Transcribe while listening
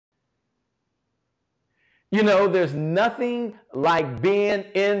You know, there's nothing like being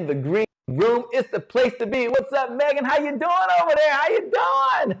in the green room. It's the place to be. What's up, Megan? How you doing over there? How you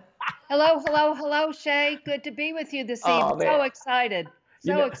doing? Hello, hello, hello, Shay. Good to be with you this evening. Oh man, So excited.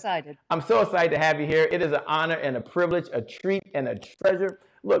 you So know, excited. I'm so excited to have you here. It is an honor and a privilege, a treat and a treasure.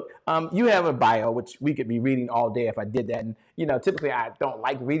 Look, you have a bio which we could be reading all day if I did that. And you know, typically I don't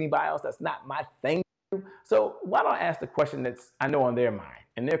like reading bios. That's not my thing. So why don't I ask the question that's I know on their mind?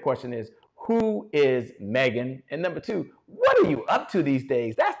 And their question is, who is Megan? And number two, what are you up to these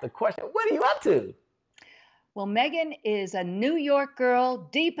days? That's the question. What are you up to? Well, Megan is a New York girl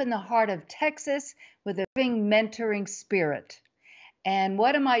deep in the heart of Texas with a giving, mentoring spirit. And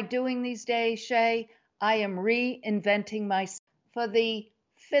what am I doing these days, Shay? I am reinventing myself for the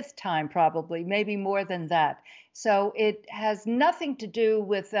fifth time, probably, maybe more than that. So it has nothing to do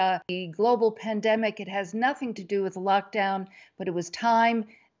with the global pandemic. It has nothing to do with lockdown, but it was time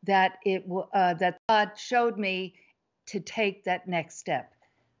that that God showed me to take that next step.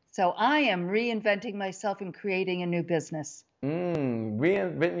 So I am reinventing myself and creating a new business.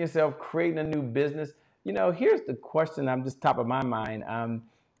 Reinventing yourself, creating a new business. You know, here's the question I'm just top of my mind.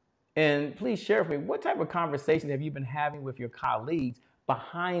 And please share with me, what type of conversation have you been having with your colleagues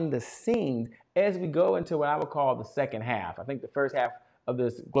behind the scenes as we go into what I would call the second half? I think the first half of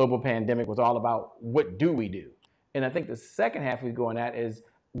this global pandemic was all about what do we do? And I think the second half we're going at is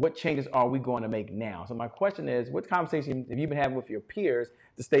what changes are we going to make now? So my question is, what conversation have you been having with your peers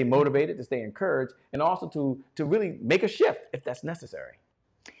to stay motivated, to stay encouraged, and also to really make a shift if that's necessary?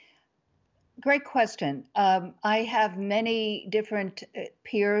 Great question. I have many different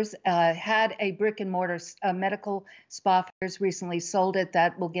peers. Had a brick and mortar medical spa fairs recently, sold it.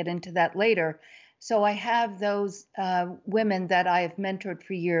 That we'll get into that later. So I have those women that I have mentored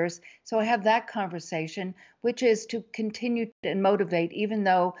for years. So I have that conversation, which is to continue and motivate, even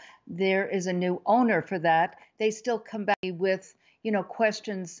though there is a new owner for that. They still come back with,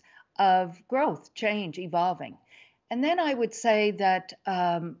 questions of growth, change, evolving. And then I would say that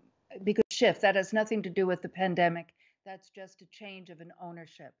because shift that has nothing to do with the pandemic, that's just a change of an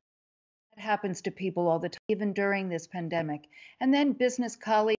ownership. That happens to people all the time, even during this pandemic. And then business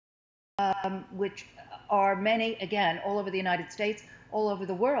colleagues, which are many, again, all over the United States, all over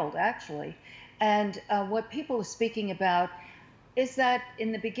the world, actually. And what people are speaking about is that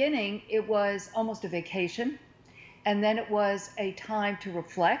in the beginning, it was almost a vacation, and then it was a time to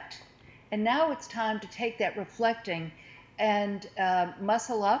reflect. And now it's time to take that reflecting and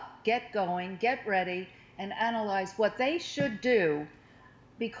muscle up, get going, get ready, and analyze what they should do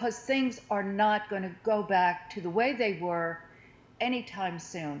because things are not going to go back to the way they were anytime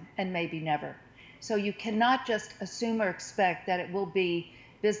soon and maybe never. So you cannot just assume or expect that it will be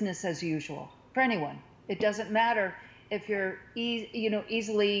business as usual for anyone. It doesn't matter if you're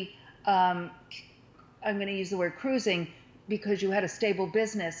easily I'm going to use the word cruising because you had a stable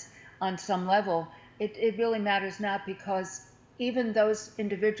business on some level. It really matters not because even those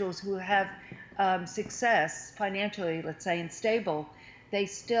individuals who have success financially, let's say, and stable, they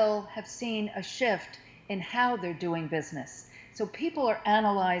still have seen a shift in how they're doing business. So people are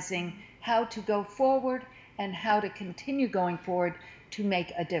analyzing how to go forward and how to continue going forward to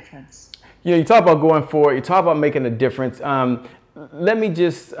make a difference. Yeah, you talk about going forward. You talk about making a difference. Let me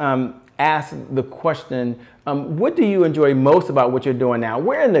just ask the question: what do you enjoy most about what you're doing now?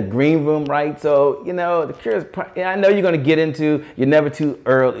 We're in the green room, right? So you know, the curious. I know you're going to get into. You're never too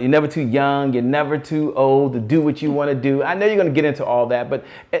early. You're never too young. You're never too old to do what you want to do. I know you're going to get into all that, but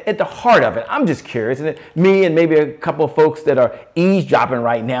at the heart of it, I'm just curious. And me and maybe a couple of folks that are eavesdropping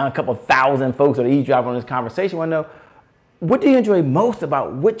right now, a couple thousand folks that are eavesdropping on this conversation, want to know, what do you enjoy most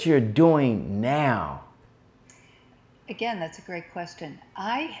about what you're doing now? Again, that's a great question.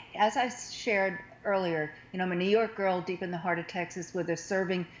 As I shared earlier, I'm a New York girl deep in the heart of Texas with a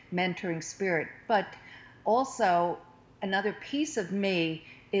serving, mentoring spirit. But also, another piece of me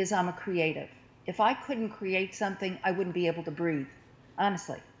is I'm a creative. If I couldn't create something, I wouldn't be able to breathe,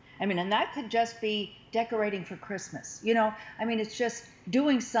 honestly. And that could just be decorating for Christmas. It's just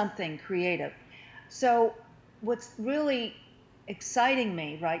doing something creative. So, what's really exciting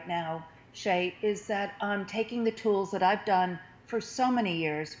me right now, Shay, is that I'm taking the tools that I've done for so many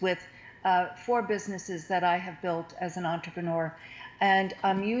years with 4 businesses that I have built as an entrepreneur, and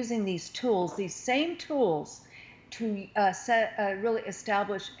I'm using these tools, these same tools, to really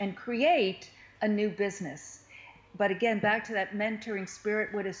establish and create a new business. But again, back to that mentoring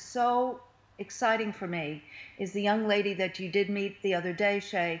spirit, what is so exciting for me is the young lady that you did meet the other day,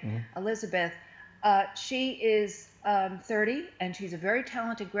 Shay, Elizabeth. She is 30, and she's a very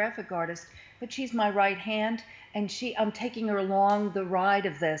talented graphic artist. but she's my right hand, and I'm taking her along the ride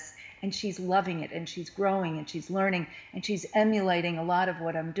of this, and she's loving it, and she's growing, and she's learning, and she's emulating a lot of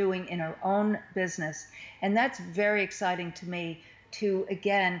what I'm doing in her own business. And that's very exciting to me, to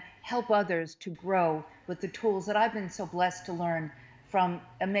again help others to grow with the tools that I've been so blessed to learn from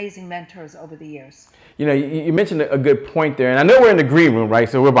amazing mentors over the years. You know, you mentioned a good point there, and I know we're in the green room, right?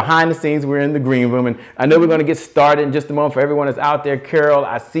 So we're behind the scenes, we're in the green room, and I know we're going to get started in just a moment. For everyone that's out there, Carol,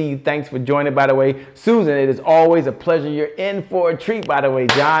 I see you. Thanks for joining, by the way. Susan, it is always a pleasure. You're in for a treat, by the way.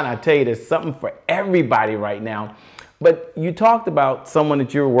 John, I tell you, there's something for everybody right now. But you talked about someone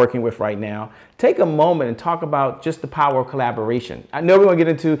that you're working with right now. Take a moment and talk about just the power of collaboration. I know we're going to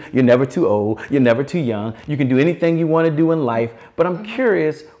get into you're never too old, you're never too young, you can do anything you want to do in life, but I'm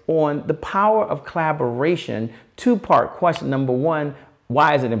curious on the power of collaboration. Two-part question. Number one,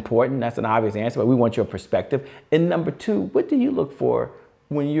 why is it important? That's an obvious answer, but we want your perspective. And number two, what do you look for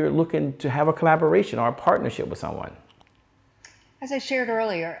when you're looking to have a collaboration or a partnership with someone? As I shared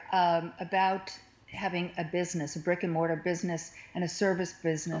earlier about having a business, a brick and mortar business and a service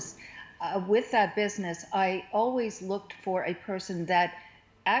business, with that business, I always looked for a person that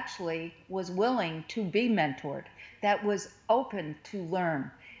actually was willing to be mentored, that was open to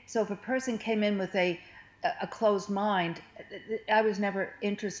learn. So if a person came in with a closed mind, I was never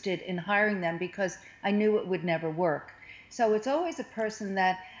interested in hiring them because I knew it would never work. So it's always a person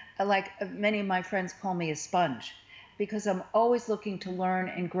that, like many of my friends call me a sponge, because I'm always looking to learn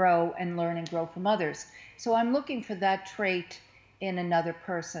and grow from others. So I'm looking for that trait in another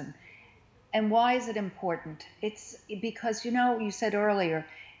person. And why is it important? It's because, you know, you said earlier,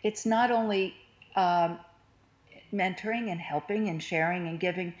 it's not only mentoring and helping and sharing and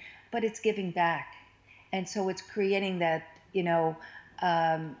giving, but it's giving back. And so it's creating that, you know,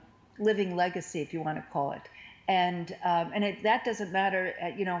 living legacy, if you want to call it. And that doesn't matter,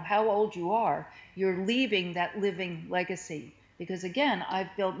 you know, how old you are, you're leaving that living legacy. Because again,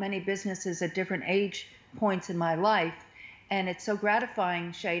 I've built many businesses at different age points in my life. And it's so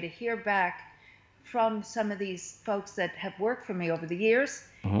gratifying, Shay, to hear back from some of these folks that have worked for me over the years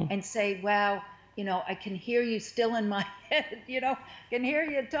and say, wow, you know, I can hear you still in my head, you know, can hear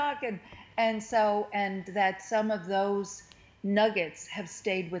you talking. And that some of those nuggets have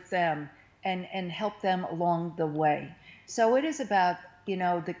stayed with them and helped them along the way. So it is about, you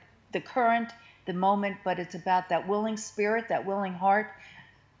know, the current, the moment, but it's about that willing spirit, that willing heart.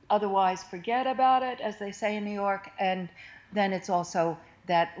 Otherwise, forget about it, as they say in New York. And then it's also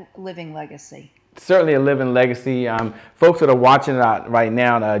that living legacy. Certainly a living legacy. Folks that are watching it right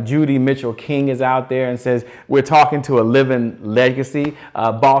now, Judy Mitchell King is out there and says, we're talking to a living legacy.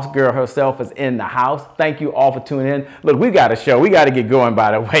 Boss Girl herself is in the house. Thank you all for tuning in. Look, we got a show. We got to get going,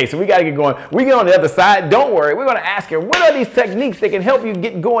 by the way. So we got to get going. We get on the other side. Don't worry. We're going to ask her, what are these techniques that can help you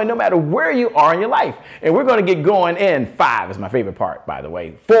get going no matter where you are in your life? And we're going to get going in 5. Is my favorite part, by the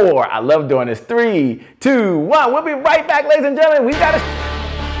way. 4. I love doing this. 3, 2, 1. We'll be right back, ladies and gentlemen. We got to...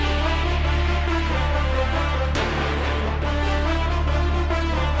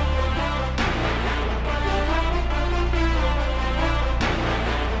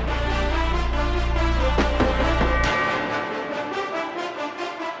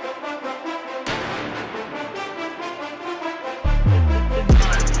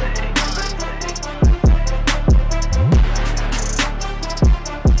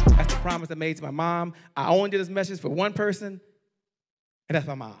 I made to my mom. I only did this message for one person, and that's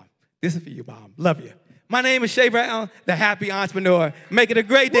my mom. This is for you, Mom. Love you. My name is Shay Brown, the happy entrepreneur. Make it a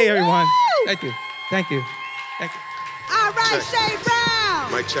great day, everyone. Thank you. Thank you. Thank you. All right, Shay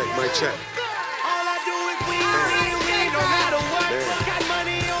Brown. Mic check, mic check. All I do is win, no matter what. Got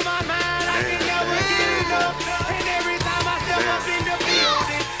money on my mind, I can never get enough. And every time I step up in the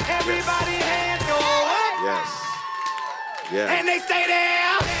building, everybody hands go up. Yes. Yeah. And they stay there.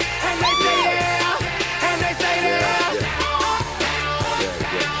 And they stay there, and they stay there.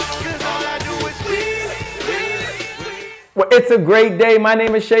 Cause all I do is win. Well, it's a great day. My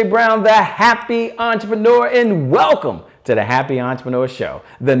name is Shay Brown, the happy entrepreneur, and welcome to the Happy Entrepreneur Show,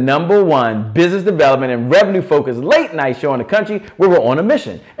 the #1 business development and revenue focused late night show in the country where we're on a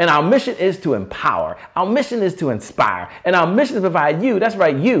mission. And our mission is to empower. Our mission is to inspire. And our mission is to provide you, that's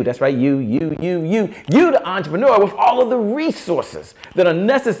right, you, the entrepreneur, with all of the resources that are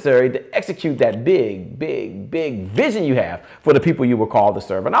necessary to execute that big vision you have for the people you were called to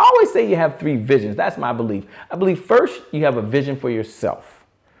serve. And I always say you have 3 visions. That's my belief. I believe first you have a vision for yourself.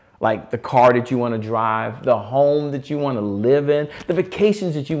 Like the car that you want to drive, the home that you want to live in, the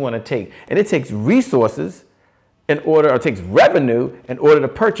vacations that you want to take. And it takes resources it takes revenue in order to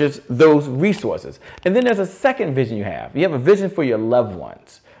purchase those resources. And then there's a second vision you have. You have a vision for your loved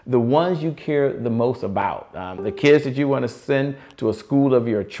ones. the ones you care the most about, the kids that you want to send to a school of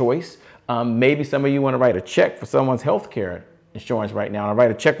your choice. Maybe some of you want to write a check for someone's health care insurance right now, or write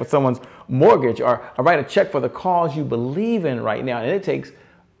a check for someone's mortgage, or write a check for the cause you believe in right now. And it takes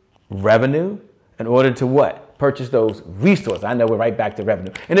revenue in order to what? Purchase those resources. I know we're right back to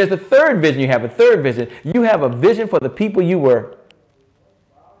revenue. And there's the third vision. You have a third vision. You have a vision for the people you were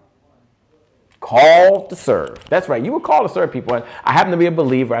called to serve. That's right. You were called to serve people. And I happen to be a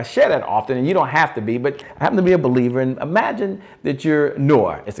believer. I share that often, and you don't have to be, but I happen to be a believer. And imagine that you're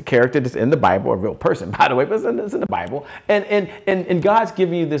Noah. It's a character that's in the Bible, a real person, by the way, but it's in the Bible. And God's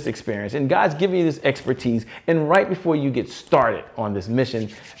giving you this experience, and God's giving you this expertise. And right before you get started on this mission,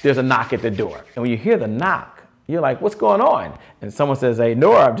 there's a knock at the door. And when you hear the knock, you're like, what's going on? And someone says, hey,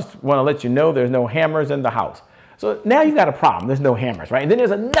 Noah, I just want to let you know there's no hammers in the house. So now you got a problem. There's no hammers, right? And then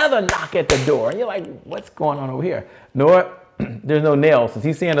there's another knock at the door. And you're like, what's going on over here? Noah, there's no nails. Since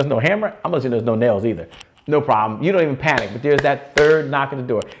he's saying there's no hammer, I'm going to say there's no nails either. No problem. You don't even panic. But there's that third knock at the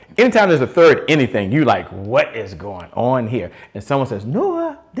door. Anytime there's a third anything, you like, what is going on here? And someone says,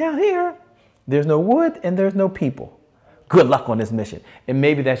 Noah, down here, there's no wood and there's no people. Good luck on this mission. And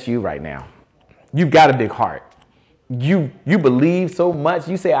maybe that's you right now. You've got a big heart. You believe so much.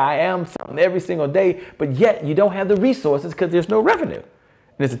 You say, I am something every single day, but yet you don't have the resources because there's no revenue.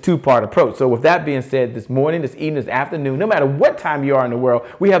 And it's a two-part approach. So with that being said, this morning, this evening, this afternoon, no matter what time you are in the world,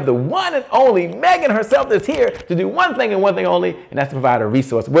 we have the one and only Megan herself that's here to do one thing and one thing only, and that's to provide a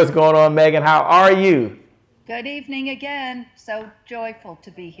resource. What's going on, Megan? How are you? Good evening again. So joyful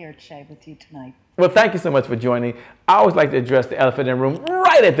to be here, Shay, with you tonight. Well, thank you so much for joining. I always like to address the elephant in the room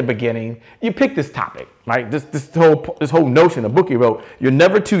right at the beginning. You picked this topic, right? This whole notion, a book you wrote, you're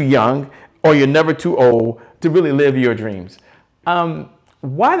never too young or you're never too old to really live your dreams.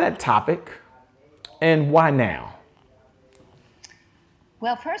 Why that topic and why now?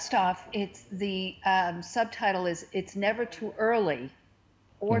 Well, first off, it's the subtitle is It's Never Too Early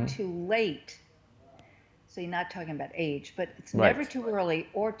or Too Late. So you're not talking about age, but it's Right. never too early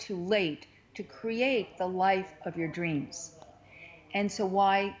or too late to create the life of your dreams. And so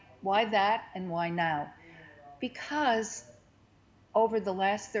why that and why now? Because over the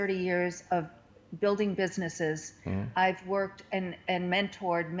last 30 years of building businesses, I've worked and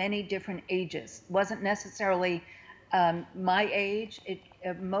mentored many different ages. Wasn't necessarily my age.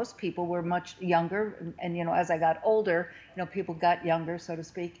 Most people were much younger, and you know, as I got older, you know, people got younger, so to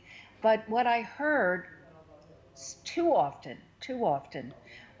speak. But what I heard too often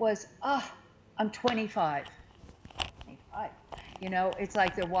was, I'm 25. 25. You know, it's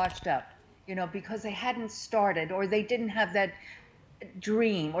like they're washed up, you know, because they hadn't started, or they didn't have that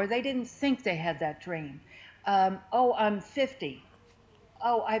dream, or they didn't think they had that dream. Oh, I'm 50.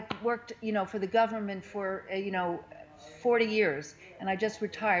 Oh, I've worked, you know, for the government for, 40 years, and I just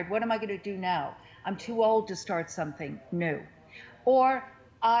retired. What am I going to do now? I'm too old to start something new. Or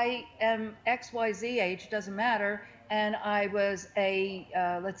I am XYZ age, doesn't matter, and I was a,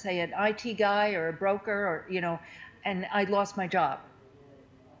 let's say, an IT guy or a broker, or, you know, and I lost my job.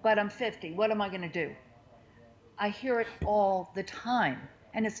 But I'm 50. What am I going to do? I hear it all the time,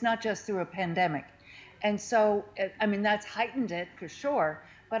 and it's not just through a pandemic. And so, I mean, that's heightened it for sure,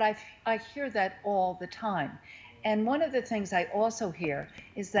 but I hear that all the time. And one of the things I also hear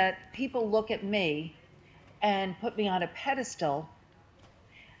is that people look at me and put me on a pedestal.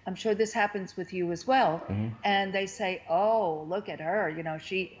 I'm sure this happens with you as well. And they say, oh, look at her, you know,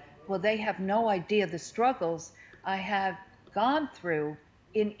 well, they have no idea the struggles I have gone through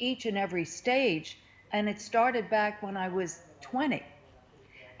in each and every stage. And it started back when I was 20.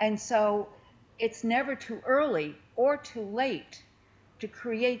 And so it's never too early or too late to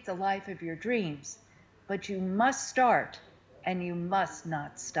create the life of your dreams, but you must start and you must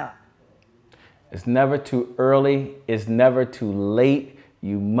not stop. It's never too early. It's never too late.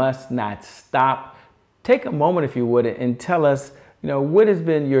 You must not stop. Take a moment, if you would, and tell us, you know, what has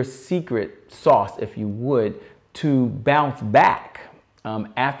been your secret sauce, if you would, to bounce back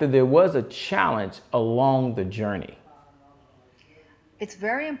after there was a challenge along the journey. It's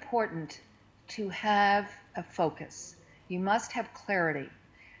very important to have a focus. You must have clarity.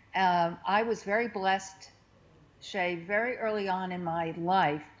 I was very blessed, Shay, very early on in my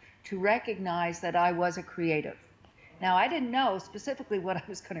life to recognize that I was a creative. Now, I didn't know specifically what I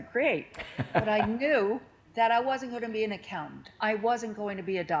was going to create, but I knew that I wasn't going to be an accountant. I wasn't going to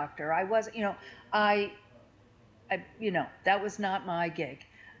be a doctor. I wasn't, you know, that was not my gig.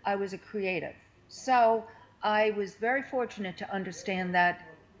 I was a creative. So I was very fortunate to understand that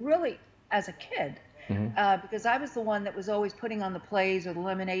really as a kid, because I was the one that was always putting on the plays or the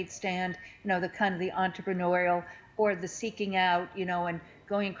lemonade stand, you know, the kind of the entrepreneurial or the seeking out, you know, and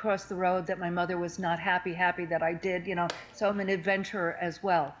going across the road that my mother was not happy that I did, you know. So I'm an adventurer as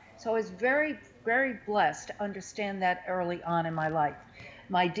well. So I was very, very blessed to understand that early on in my life,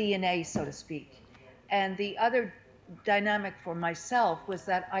 my DNA, so to speak. And the other dynamic for myself was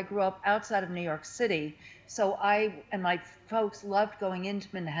that I grew up outside of New York City. So I and my folks loved going into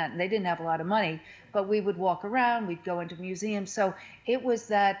Manhattan. They didn't have a lot of money, but we would walk around, we'd go into museums. So it was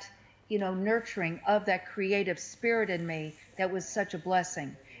that, you know, nurturing of that creative spirit in me that was such a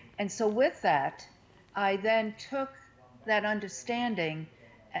blessing. And so with that, I then took that understanding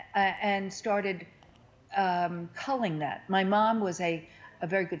and started culling that. My mom was a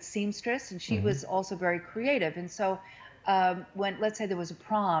very good seamstress, and she was also very creative. And so when, let's say there was a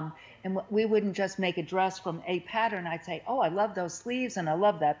prom, and we wouldn't just make a dress from a pattern, I'd say, oh, I love those sleeves, and I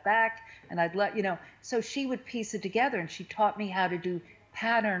love that back, and I'd let, you know, so she would piece it together, and she taught me how to do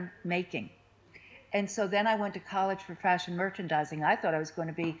pattern making. And so then I went to college for fashion merchandising. I thought I was going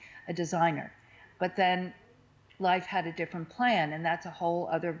to be a designer, but then life had a different plan, and that's a whole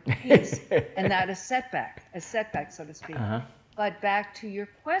other piece, and that a setback, so to speak. But back to your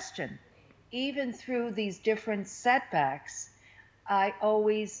question, even through these different setbacks, I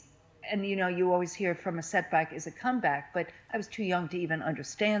always, and you know, you always hear from a setback is a comeback, but I was too young to even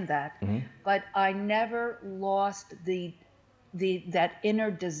understand that. But I never lost that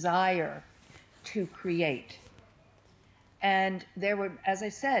inner desire to create. And there were, as I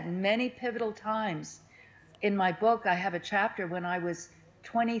said, many pivotal times. In my book, I have a chapter when I was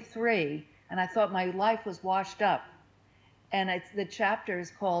 23 and I thought my life was washed up. And the chapter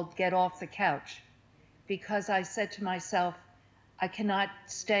is called Get Off the Couch, because I said to myself, I cannot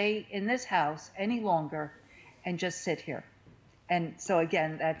stay in this house any longer and just sit here. And so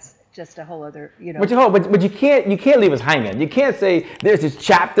again, that's just a whole other, you know. But you can't leave us hanging. You can't say there's this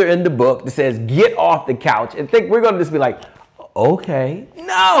chapter in the book that says get off the couch and think we're going to just be like, okay.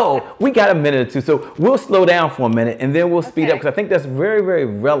 No, we got a minute or two. So we'll slow down for a minute and then we'll speed up, because I think that's very, very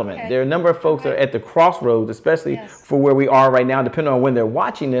relevant. There are a number of folks that are at the crossroads, especially for where we are right now, depending on when they're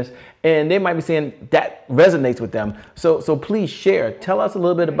watching this, and they might be saying that resonates with them. So please share. Tell us a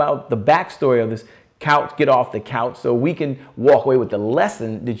little bit about the backstory of this couch, get off the couch, so we can walk away with the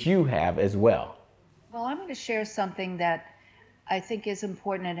lesson that you have as well. Well, I'm going to share something that I think is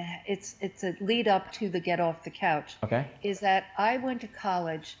important, and it's a lead up to the get off the couch. Okay. Is that I went to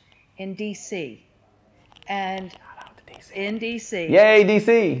college in D.C. and in D.C. Yay,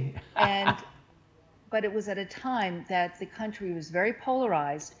 D.C. But it was at a time that the country was very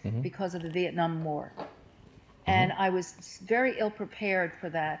polarized because of the Vietnam War, and I was very ill prepared for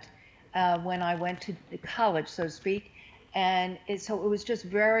that when I went to college, so to speak, and so it was just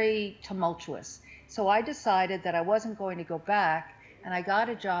very tumultuous. So I decided that I wasn't going to go back, and I got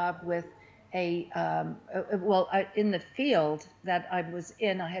a job with in the field that I was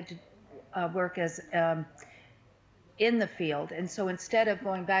in. I had to work as in the field, and so instead of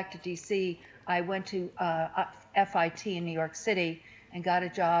going back to DC, I went to FIT in New York City and got a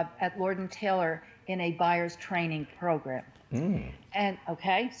job at Lord & Taylor in a buyer's training program. And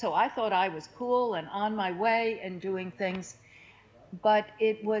so I thought I was cool and on my way and doing things. But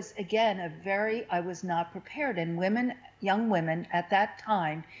it was, again, I was not prepared. And young women at that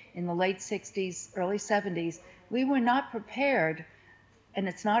time, in the late 60s, early 70s, we were not prepared. And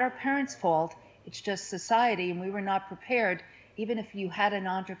it's not our parents' fault, it's just society. And we were not prepared, even if you had an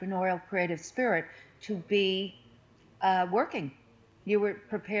entrepreneurial creative spirit, to be working. You were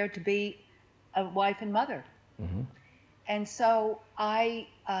prepared to be a wife and mother. And so I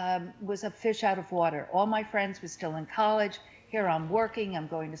was a fish out of water. All my friends were still in college. Here I'm working, I'm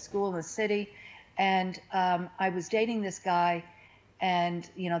going to school in the city, and I was dating this guy, and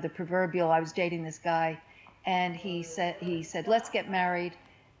you know, the proverbial, I was dating this guy, and he said, let's get married,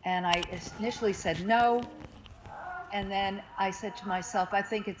 and I initially said no, and then I said to myself, I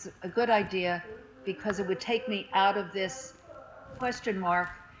think it's a good idea because it would take me out of this question mark,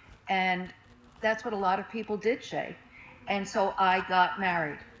 and that's what a lot of people did, Shay. And so I got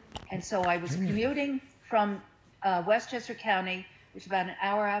married, and so I was commuting from Westchester County, which is about an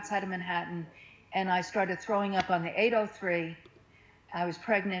hour outside of Manhattan, and I started throwing up on the 803. I was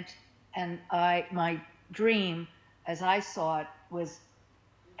pregnant, and my dream, as I saw it, was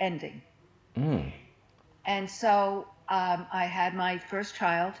ending. And so I had my first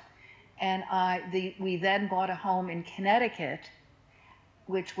child, and we then bought a home in Connecticut,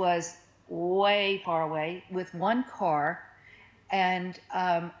 which was way far away, with one car, and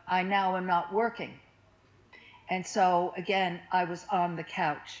I now am not working. And so, again, I was on the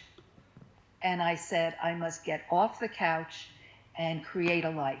couch. And I said, I must get off the couch and create a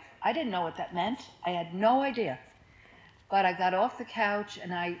life. I didn't know what that meant. I had no idea. but I got off the couch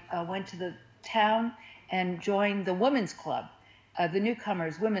and I went to the town and joined the women's club, the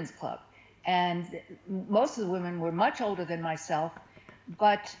newcomers women's club. And most of the women were much older than myself,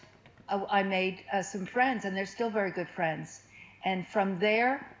 but I made some friends, and they're still very good friends. And from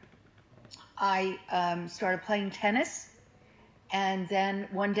there, I started playing tennis. And then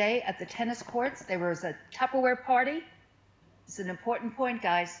one day at the tennis courts, there was a Tupperware party. It's an important point,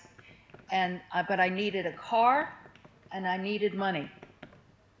 guys. But I needed a car and I needed money.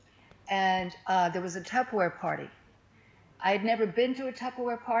 And there was a Tupperware party. I had never been to a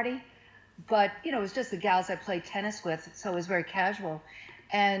Tupperware party, but it was just the gals I played tennis with, so it was very casual.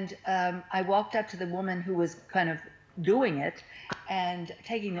 And I walked up to the woman who was kind of doing it and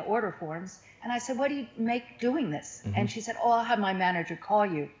taking the order forms. And I said, what do you make doing this? Mm-hmm. And she said, oh, I'll have my manager call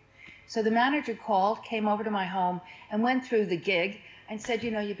you. So the manager called, came over to my home and went through the gig and said,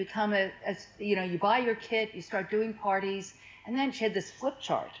 you become you buy your kit, you start doing parties. And then she had this flip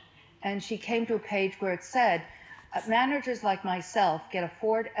chart. And she came to a page where it said, managers like myself get a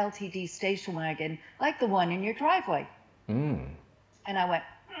Ford LTD station wagon like the one in your driveway. Mm. And I went,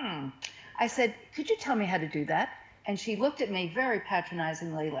 I said, could you tell me how to do that? And she looked at me very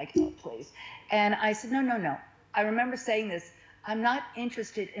patronizingly, like, oh, please. And I said, no. I remember saying this, I'm not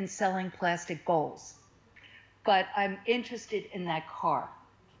interested in selling plastic bowls, but I'm interested in that car.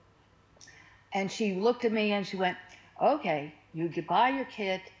 And she looked at me and she went, okay, you buy your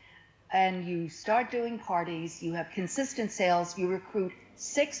kit and you start doing parties, you have consistent sales, you recruit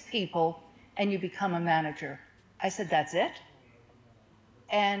 6 people and you become a manager. I said, that's it?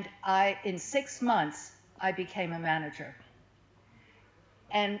 And in 6 months, I became a manager.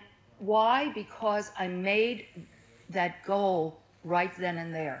 And why? Because I made that goal right then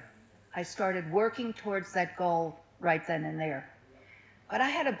and there. I started working towards that goal right then and there. But I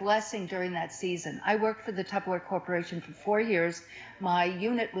had a blessing during that season. I worked for the Tupperware Corporation for 4 years. My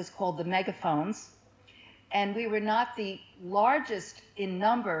unit was called the Megaphones. And we were not the largest in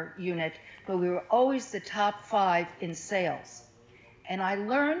number unit, but we were always the top 5 in sales. And I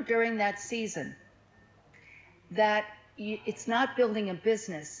learned during that season that it's not building a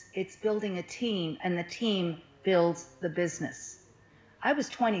business, it's building a team, and the team builds the business. I was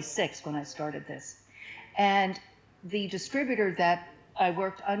 26 when I started this. And the distributor that I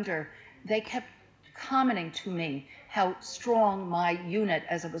worked under, they kept commenting to me how strong my unit,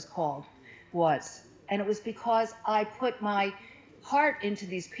 as it was called, was. And it was because I put my heart into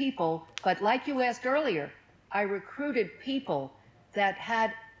these people, but like you asked earlier, I recruited people that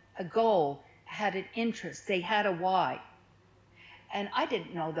had a goal, had an interest, they had a why. And I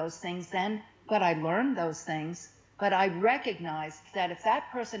didn't know those things then, but I learned those things. But I recognized that if that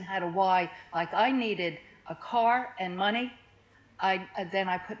person had a why, like I needed a car and money, then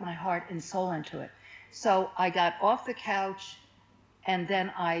I put my heart and soul into it. So I got off the couch, and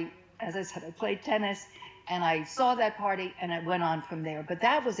then as I said, I played tennis, and I saw that party, and I went on from there. But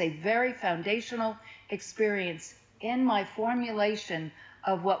that was a very foundational experience in my formulation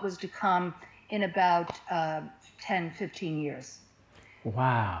of what was to come in about 10, 15 years.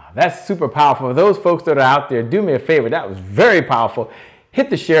 Wow, that's super powerful. For those folks that are out there, do me a favor. That was very powerful. Hit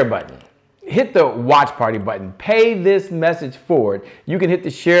the share button. Hit the watch party button. Pay this message forward. You can hit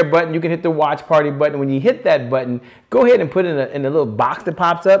the share button. You can hit the watch party button. When you hit that button, go ahead and put in a little box that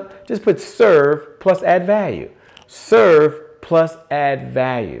pops up. Just put serve plus add value. Serve plus add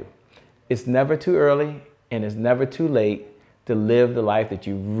value. It's never too early and it's never too late to live the life that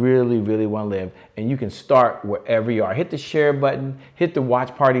you really, really want to live. And you can start wherever you are. Hit the share button, hit the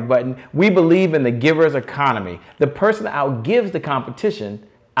watch party button. We believe in the giver's economy. The person that outgives the competition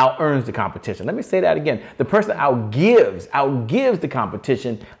out-earns the competition. Let me say that again. The person that outgives the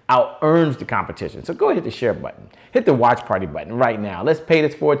competition, out-earns the competition. So go ahead, hit the share button. Hit the watch party button right now. Let's pay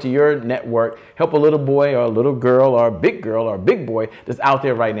this forward to your network. Help a little boy or a little girl or a big boy that's out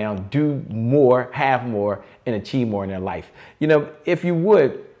there right now do more, have more, and achieve more in their life. If you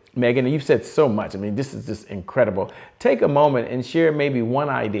would, Megan, and you've said so much. I mean, this is just incredible. Take a moment and share maybe one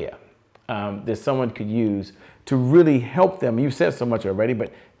idea that someone could use to really help them. You said so much already,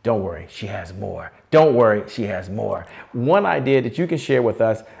 but don't worry, she has more. Don't worry, she has more. One idea that you can share with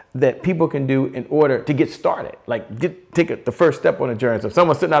us that people can do in order to get started, like take the first step on the journey. So if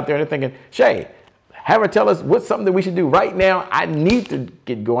someone's sitting out there and they're thinking, Shay, have her tell us what's something that we should do right now. I need to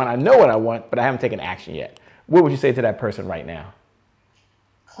get going. I know what I want, but I haven't taken action yet. What would you say to that person right now?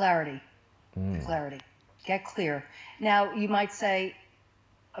 Clarity. Clarity. Get clear. Now, you might say,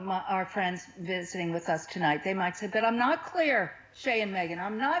 our friends visiting with us tonight, they might say, but I'm not clear, Shay and Megan,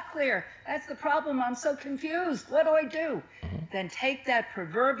 I'm not clear. That's the problem. I'm so confused. What do I do? Then take that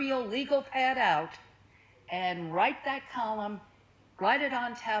proverbial legal pad out and write that column, write it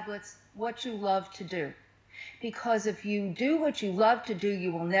on tablets, what you love to do. Because if you do what you love to do,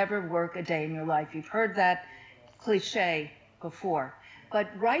 you will never work a day in your life. You've heard that cliche before. But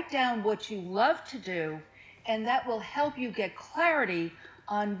write down what you love to do, and that will help you get clarity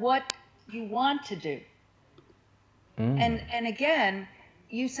on what you want to do. And again,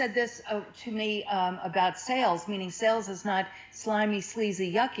 you said this to me about sales, meaning sales is not slimy,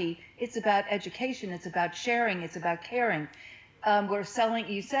 sleazy, yucky. It's about education. It's about sharing. It's about caring. We're selling,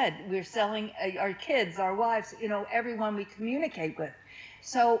 you said, we're selling our kids, our wives, everyone we communicate with.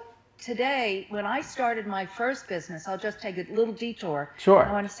 So today, when I started my first business, I'll just take a little detour. Sure.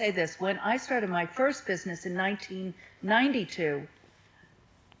 I want to say this. When I started my first business in 1992,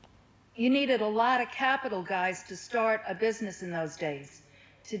 you needed a lot of capital, guys, to start a business in those days.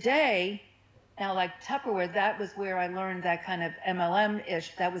 Today, now like Tupperware, that was where I learned that kind of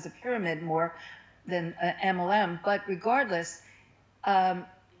MLM-ish. That was a pyramid more than MLM. But regardless, that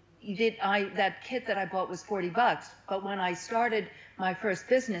kit that I bought was $40. But when I started my first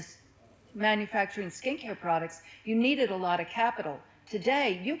business, manufacturing skincare products, you needed a lot of capital.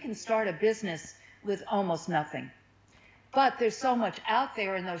 Today, you can start a business with almost nothing. But there's so much out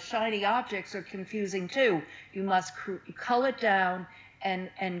there, and those shiny objects are confusing too. You must cull it down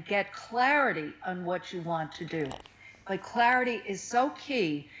and get clarity on what you want to do. But clarity is so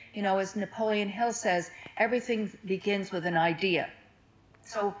key. As Napoleon Hill says, everything begins with an idea.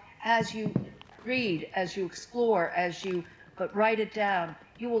 So as you read, as you explore, but write it down,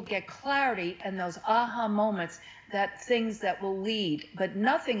 you will get clarity and those aha moments, that things that will lead. But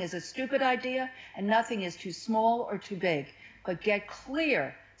nothing is a stupid idea, and nothing is too small or too big. But get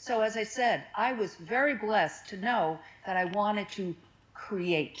clear. So as I said, I was very blessed to know that I wanted to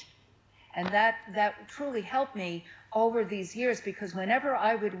create. And that truly helped me over these years, because whenever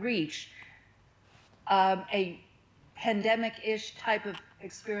I would reach a pandemic-ish type of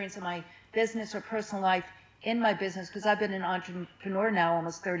experience in my business or personal life, in my business, because I've been an entrepreneur now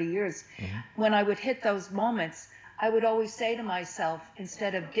almost 30 years, when I would hit those moments, I would always say to myself,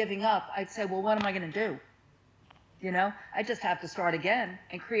 instead of giving up, I'd say, well, what am I going to do? I just have to start again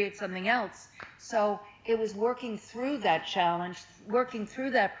and create something else. So it was working through that challenge, working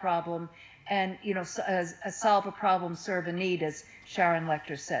through that problem, and, solve a problem, serve a need, as Sharon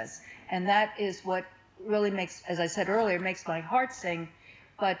Lecter says. And that is what really makes, as I said earlier, makes my heart sing.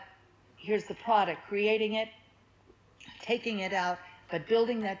 But here's the product, creating it, taking it out, but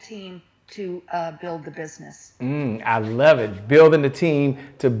building that team to build the business. I love it. Building the team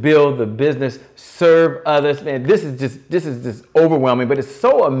to build the business, serve others. Man, this is just overwhelming, but it's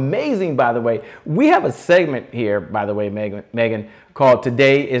so amazing, by the way. We have a segment here, by the way, Megan, called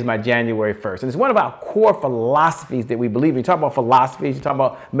Today is My January 1st. And it's one of our core philosophies that we believe in. You talk about philosophies, you talk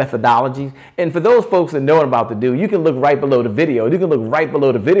about methodologies. And for those folks that know what I'm about to do, you can look right below the video. You can look right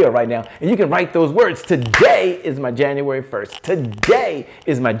below the video right now, and you can write those words. Today is my January 1st. Today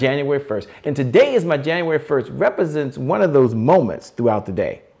is my January 1st. And today is my January 1st represents one of those moments throughout the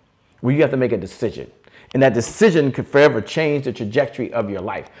day where you have to make a decision. And that decision could forever change the trajectory of your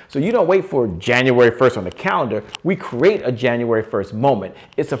life. So you don't wait for January 1st on the calendar. We create a January 1st moment.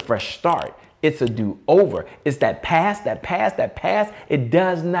 It's a fresh start. It's a do-over. It's that past. It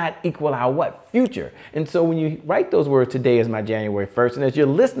does not equal our what? Future. And so when you write those words, today is my January 1st, and as you're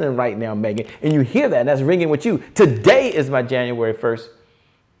listening right now, Megan, and you hear that, and that's ringing with you, today is my January 1st,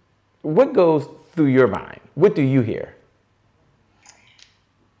 what goes through your mind? What do you hear?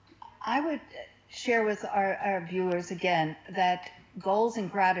 I would share with our viewers again that goals and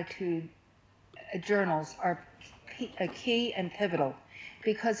gratitude journals are key and pivotal,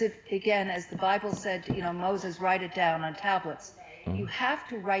 because if, again, as the Bible said, Moses, write it down on tablets. You have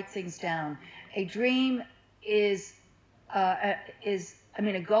to write things down. A dream is a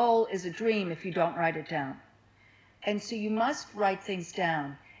goal is a dream if you don't write it down. And so you must write things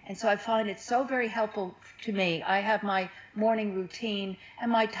down. And so I find it so very helpful to me. I have my morning routine,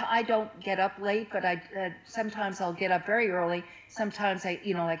 and I don't get up late, but sometimes I'll get up very early. Sometimes like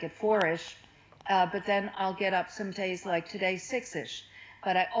at 4-ish, but then I'll get up some days like today 6-ish.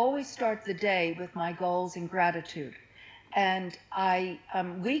 But I always start the day with my goals and gratitude. And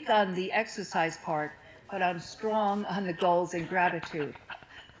I'm weak on the exercise part, but I'm strong on the goals and gratitude.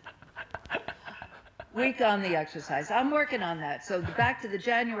 Weak on the exercise. I'm working on that. So back to the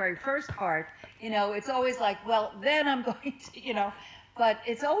January 1st part, it's always like, well, then I'm going to, but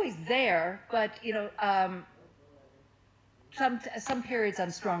it's always there. But, some periods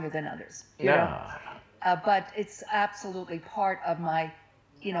I'm stronger than others, you know. But it's absolutely part of my,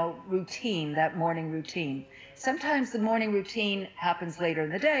 routine, that morning routine. Sometimes the morning routine happens later in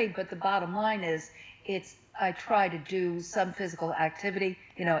the day, but the bottom line is I try to do some physical activity,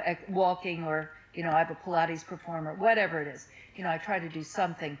 walking, or, I have a Pilates performer, whatever it is. I try to do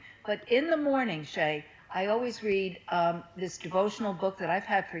something. But in the morning, Shay, I always read this devotional book that I've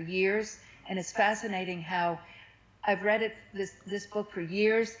had for years, and it's fascinating how I've read this book for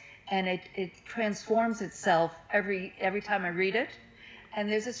years, and it transforms itself every time I read it. And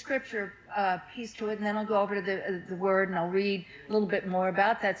there's a scripture piece to it, and then I'll go over to the Word, and I'll read a little bit more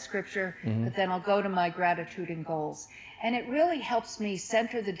about that scripture, but then I'll go to my gratitude and goals. And it really helps me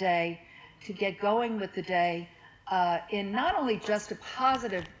center the day, to get going with the day in not only just a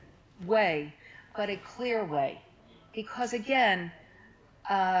positive way, but a clear way. Because again,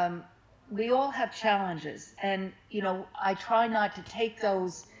 we all have challenges, and I try not to take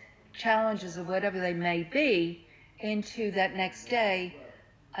those challenges, or whatever they may be, into that next day.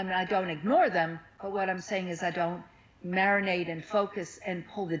 I mean, I don't ignore them, but what I'm saying is I don't marinate and focus and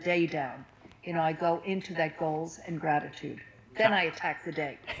pull the day down. I go into that goals and gratitude. Then I attack the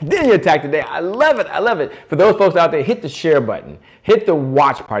day. Then you attack the day. I love it. I love it. For those folks out there, hit the share button. Hit the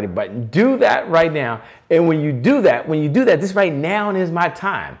watch party button. Do that right now. And when you do that, this right now is my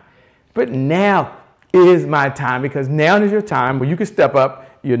time. But now is my time, because now is your time where you can step up.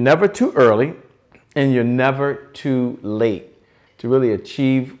 You're never too early, and you're never too late to really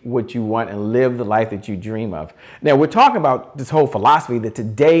achieve what you want and live the life that you dream of. Now, we're talking about this whole philosophy that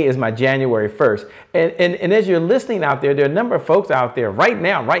today is my January 1st. And as you're listening out there, there are a number of folks out there right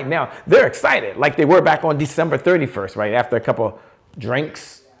now, they're excited like they were back on December 31st, right? After a couple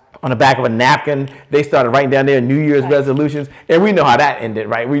drinks on the back of a napkin, they started writing down their New Year's resolutions. And we know how that ended,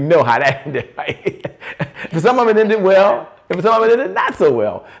 right? Right? For some of it ended well, and for some of it ended not so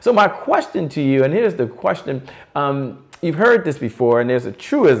well. So my question to you, and here's the question, you've heard this before, and there's a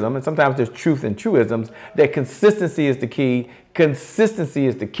truism, and sometimes there's truth in truisms, that consistency is the key. Consistency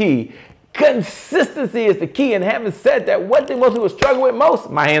is the key. Consistency is the key. And having said that, what do most people struggle with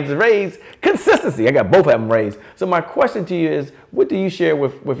most? My hands are raised. Consistency. I got both of them raised. So my question to you is, what do you share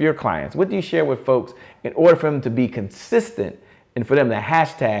with your clients? What do you share with folks in order for them to be consistent and for them to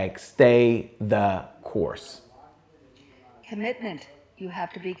hashtag stay the course? Commitment. You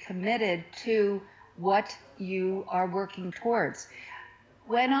have to be committed to what you are working towards.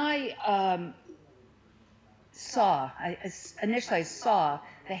 When I initially saw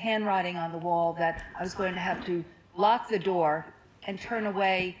the handwriting on the wall that I was going to have to lock the door and turn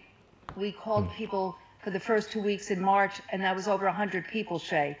away, we called people for the first 2 weeks in March, and that was over 100 people,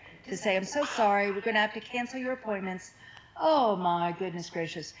 Shay, to say, I'm so sorry, we're going to have to cancel your appointments. Oh my goodness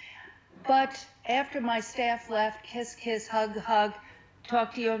gracious. But after my staff left, kiss, kiss, hug, hug,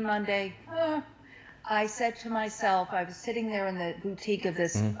 talk to you on Monday, I said to myself, I was sitting there in the boutique of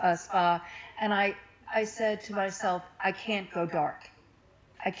this spa, and I said to myself, I can't go dark.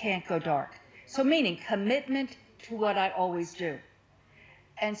 I can't go dark. So meaning commitment to what I always do.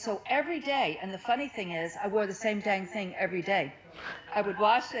 And so every day, and the funny thing is, I wore the same dang thing every day. I would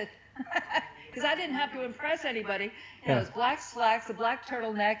wash it, because I didn't have to impress anybody. It was black slacks, a black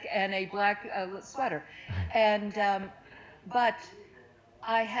turtleneck, and a black sweater. And but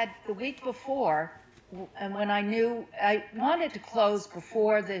I had the week before, and when I knew I wanted to close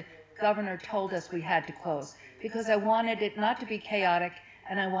before the governor told us we had to close, because I wanted it not to be chaotic,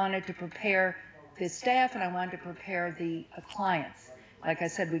 and I wanted to prepare the staff, and I wanted to prepare the clients. Like I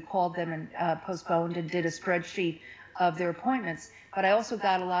said, we called them and postponed and did a spreadsheet of their appointments. But I also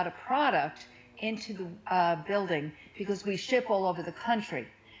got a lot of product into the building because we ship all over the country.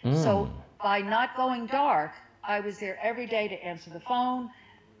 So by not going dark, I was there every day to answer the phone,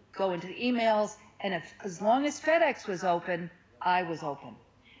 go into the emails, and as long as FedEx was open, I was open.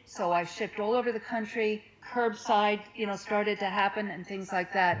 So I shipped all over the country. Curbside, started to happen and things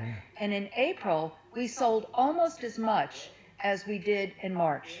like that. And in April, we sold almost as much as we did in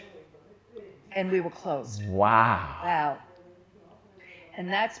March, and we were closed. Wow. And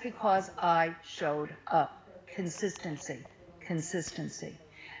that's because I showed up. Consistency.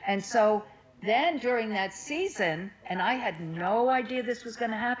 And so then during that season, and I had no idea this was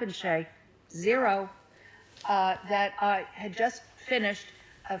going to happen, Shay, zero, that I had just finished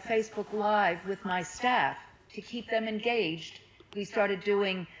a Facebook Live with my staff to keep them engaged. We started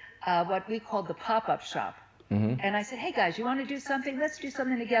doing what we called the pop-up shop. And I said, hey guys, you want to do something? Let's do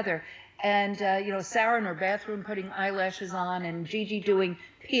something together. And Sarah in her bathroom putting eyelashes on, and Gigi doing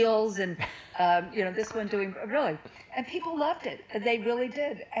peels, and this one doing really. And people loved it. They really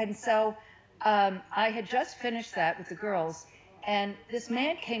did. And so I had just finished that with the girls, and this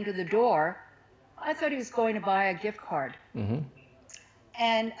man came to the door. I thought he was going to buy a gift card.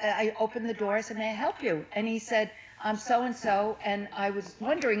 And I opened the door. I said, may I help you? And he said, I'm so-and-so, and I was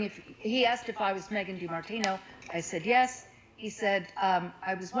wondering if, he asked if I was Megan DiMartino. I said yes. He said,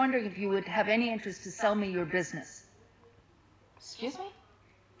 I was wondering if you would have any interest to sell me your business. Excuse me?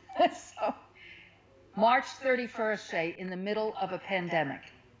 So, March 31st, Shay, in the middle of a pandemic,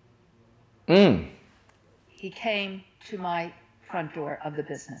 he came to my front door of the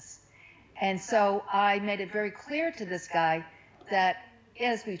business. And so I made it very clear to this guy that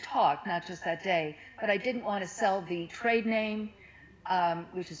as we talked, not just that day, but I didn't want to sell the trade name,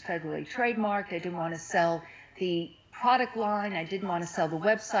 which is federally trademarked. I didn't want to sell the product line. I didn't want to sell the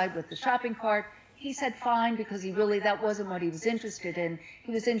website with the shopping cart. He said fine, because he really, that wasn't what he was interested in.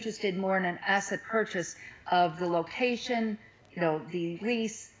 He was interested more in an asset purchase of the location, you know, the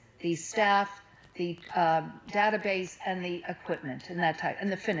lease, the staff, the database, and the equipment, and that type,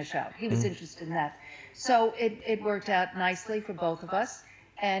 and the finish out. He was interested in that. So it worked out nicely for both of us.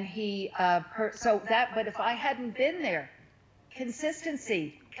 And he, but if I hadn't been there,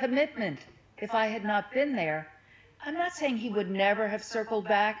 consistency, commitment, if I had not been there, I'm not saying he would never have circled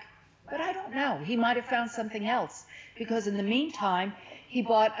back, but I don't know. He might have found something else, because in the meantime, he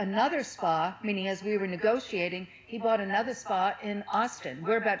bought another spa, meaning as we were negotiating, he bought another spa in Austin.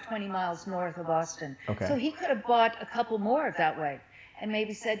 We're about 20 miles north of Austin. Okay. So he could have bought a couple more that way and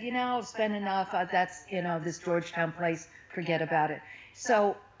maybe said, you know, I've spent enough. That's, you know, this Georgetown place, forget about it.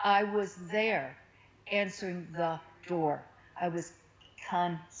 So I was there answering the door. I was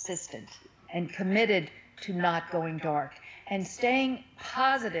consistent and committed to not going dark and staying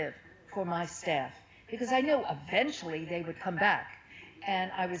positive for my staff, because I knew eventually they would come back. And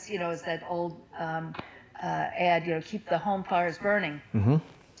I was, you know, as that old ad, you know, keep the home fires burning.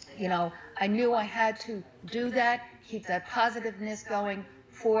 You know, I knew I had to do that, keep that positiveness going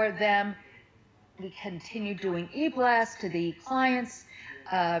for them. We continued doing e-blasts to the clients.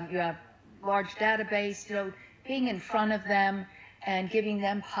 You have large database, you know, being in front of them and giving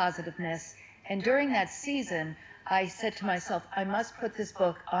them positiveness. And during that season, I said to myself, I must put this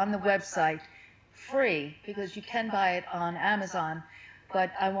book on the website free, because you can buy it on Amazon,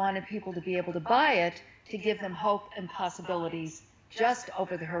 but I wanted people to be able to buy it to give them hope and possibilities just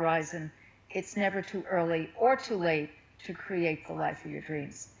over the horizon. It's never too early or too late to create the life of your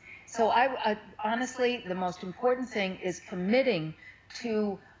dreams. So I honestly, the most important thing is committing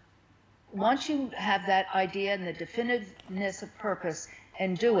to, once you have that idea and the definitiveness of purpose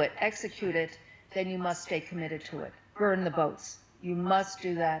and do it, execute it, then you must stay committed to it. Burn the boats. You must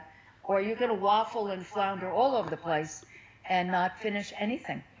do that, or you're going to waffle and flounder all over the place and not finish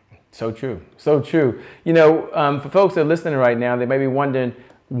anything. So true. So true. You know, for folks that are listening right now, they may be wondering,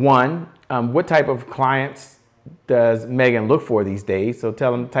 one, what type of clients does Megan look for these days? So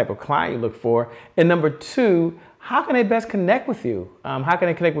tell them the type of client you look for. And number two, how can they best connect with you? How can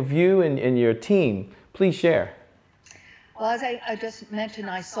they connect with you and your team? Please share. Well, as I just mentioned,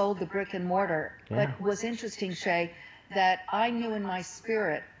 I sold the brick and mortar. Yeah. But what's interesting, Shay, that I knew in my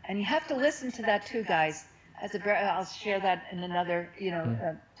spirit, and you have to listen to that too, guys. I'll share that in another,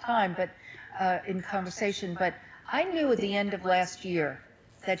 time, but in conversation. But I knew at the end of last year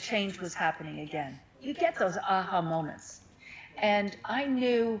that change was happening again. You get those aha moments, and I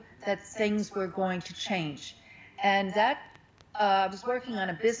knew that things were going to change, and that I was working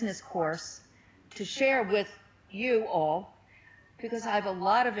on a business course to share with you all, because I have a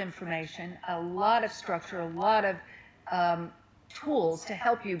lot of information, a lot of structure, a lot of tools to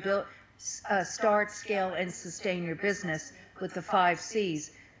help you build, start, scale, and sustain your business with the 5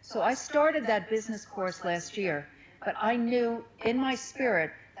 C's. So I started that business course last year, but I knew in my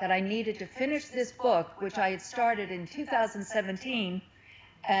spirit that I needed to finish this book, which I had started in 2017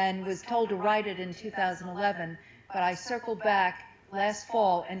 and was told to write it in 2011, but I circled back last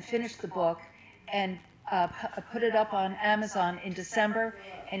fall and finished the book and put it up on Amazon in December,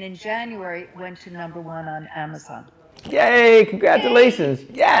 and in January went to #1 on Amazon. Yay, congratulations. Yay.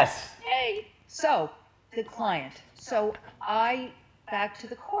 Yes. Yay. So the client. So back to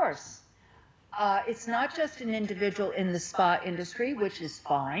the course. It's not just an individual in the spa industry, which is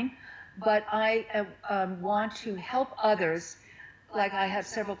fine, but I want to help others. Like I have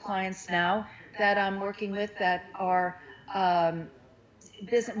several clients now that I'm working with that are,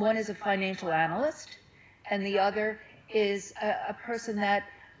 one is a financial analyst, and the other is a person that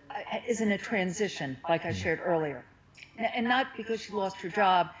is in a transition, like I shared earlier. And not because she lost her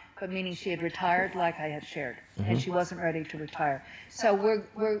job, but meaning she had retired, like I had shared, and she wasn't ready to retire. So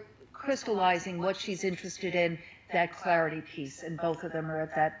we're crystallizing what she's interested in, that clarity piece, and both of them are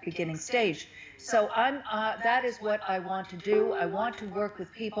at that beginning stage. So that is what I want to do. I want to work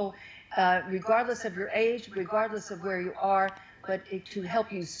with people, regardless of your age, regardless of where you are, but to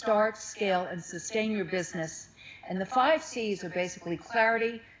help you start, scale, and sustain your business. And the 5 C's are basically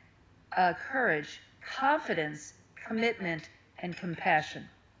clarity, courage, confidence, commitment, and compassion.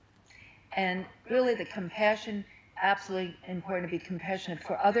 And really the compassion, absolutely important to be compassionate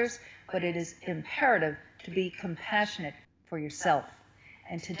for others, but it is imperative to be compassionate for yourself.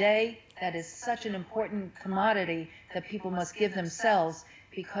 And today, that is such an important commodity that people must give themselves,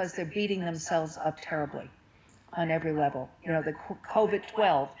 because they're beating themselves up terribly on every level. You know, the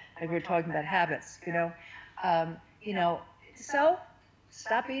COVID-12, like we're talking about habits, so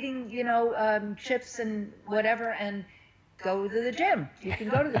stop eating, chips and whatever, and go to the gym. You can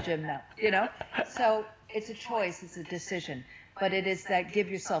go to the gym now, So it's a choice, it's a decision, but it is that give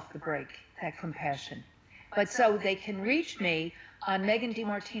yourself the break, that compassion. But so they can reach me on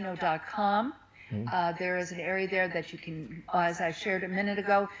MeganDiMartino.com. There is an area there that you can, as I shared a minute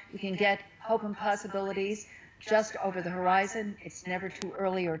ago, you can get hope and possibilities just over the horizon. It's never too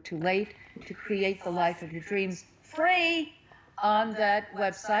early or too late to create the life of your dreams free on that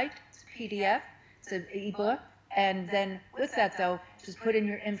website. It's a PDF, it's an ebook. And then with that, though, just put in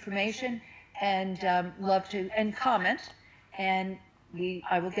your information and love to, and comment, and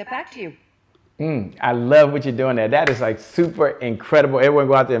I will get back to you. I love what you're doing there. That is like super incredible. Everyone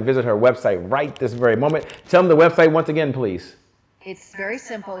go out there and visit her website right this very moment. Tell them the website once again, please. It's very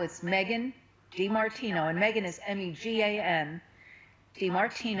simple. It's Megan DiMartino, and Megan is M-E-G-A-N,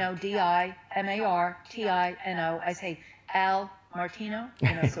 DiMartino, D-I-M-A-R-T-I-N-O. I say Al Martino,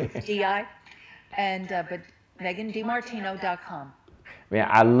 so it's D-I. And but MeganDiMartino.com. Man,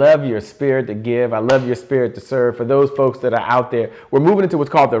 I love your spirit to give. I love your spirit to serve. For those folks that are out there, we're moving into what's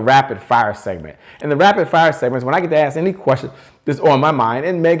called the rapid fire segment. And the rapid fire segment is when I get to ask any question that's on my mind,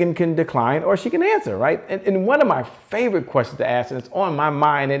 and Megan can decline or she can answer, right? And one of my favorite questions to ask, and it's on my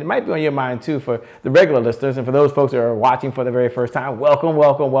mind, and it might be on your mind too for the regular listeners, and for those folks that are watching for the very first time, welcome,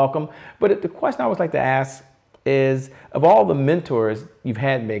 welcome, welcome. But the question I always like to ask is, of all the mentors you've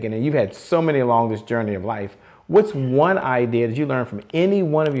had, Megan, and you've had so many along this journey of life, what's one idea that you learned from any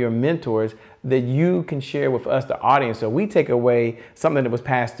one of your mentors that you can share with us, the audience, so we take away something that was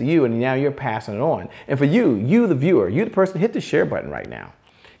passed to you and now you're passing it on? And for you, the viewer, you the person, hit the share button right now.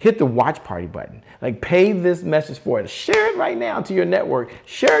 Hit the watch party button. Like, pay this message forward. Share it right now to your network.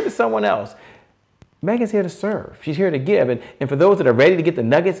 Share it to someone else. Megan's here to serve. She's here to give. And for those that are ready to get the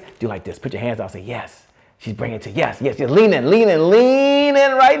nuggets, do like this. Put your hands out, say yes. She's bringing it to yes. Just lean in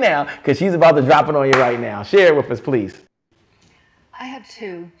right now, because she's about to drop it on you right now. Share it with us, please. I have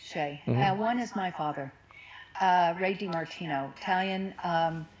 2, Shay. One is my father, Ray DiMartino, Italian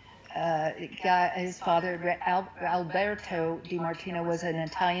guy. His father, Alberto DiMartino, was an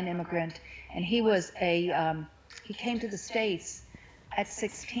Italian immigrant, and he was he came to the States at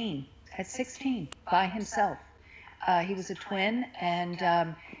 16 by himself. He was a twin,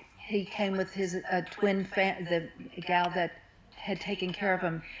 and he came with his twin, the gal that had taken care of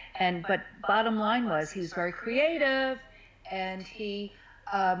him. But bottom line was, he was very creative, and he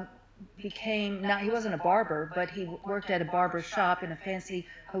became, he wasn't a barber, but he worked at a barber shop in a fancy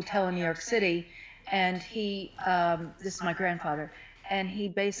hotel in New York City. And this is my grandfather, and he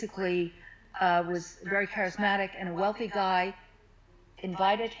basically was very charismatic and a wealthy guy.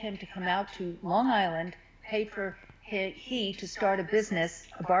 Invited him to come out to Long Island, paid for he to start a business,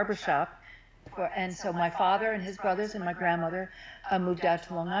 a barbershop, and so my father and his brothers and my grandmother moved out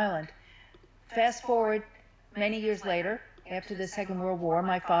to Long Island. Fast forward many years later, after the Second World War,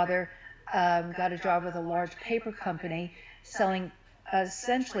 my father got a job with a large paper company selling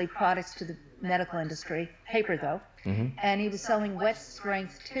essentially products to the medical industry, paper though, and he was selling wet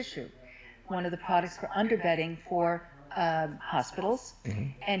strength tissue, one of the products for underbedding for hospitals.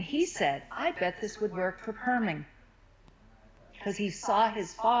 And he said, I bet this would work for perming, because he saw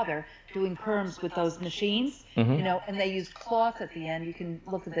his father doing perms with those machines, and they used cloth at the end. You can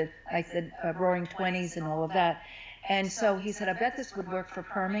look at the Roaring Twenties and all of that. And so he said, I bet this would work for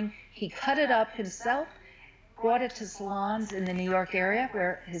perming. He cut it up himself, brought it to salons in the New York area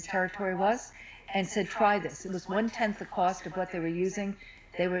where his territory was, and said, try this. It was 1/10 the cost of what they were using.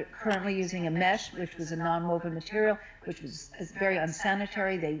 They were currently using a mesh, which was a non-woven material, which was very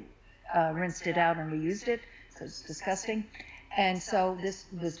unsanitary. They rinsed it out and reused it, so it's disgusting. And so this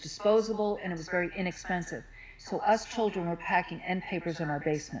was disposable, and it was very inexpensive. So us children were packing end papers in our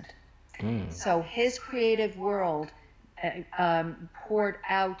basement. So his creative world poured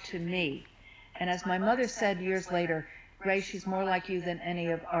out to me. And as my mother said years later, Ray, she's more like you than any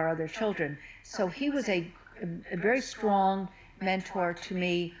of our other children. So he was a very strong mentor to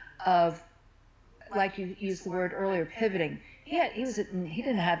me of, like you used the word earlier, pivoting. He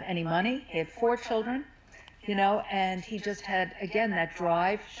didn't have any money. He had 4 children. And he just had, again, that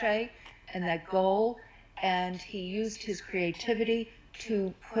drive, Shay, and that goal. and he used his creativity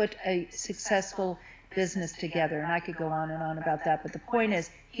to put a successful business together. And I could go on and on about that, but the point is,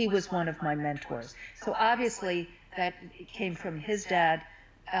 he was one of my mentors. So obviously that came from his dad,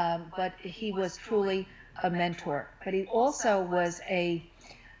 but he was truly a mentor. But he also was a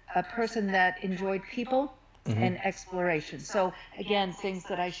person that enjoyed people and exploration. So again, things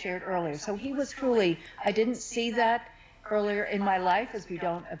that I shared earlier. So he was truly, I didn't see that earlier in my life, as we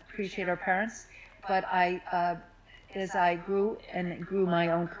don't appreciate our parents, but as I grew and grew my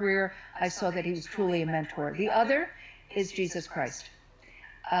own career, I saw that he was truly a mentor. The other is Jesus Christ.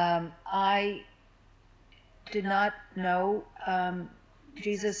 I did not know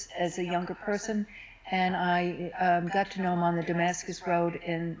Jesus as a younger person, and I got to know him on the Damascus Road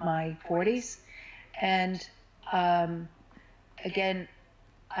in my 40s. And again,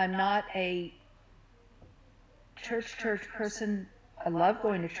 I'm not a church person. I love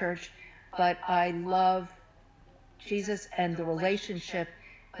going to church, but I love Jesus and the relationship,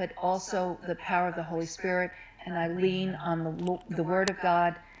 but also the power of the Holy Spirit, and I lean on the Word of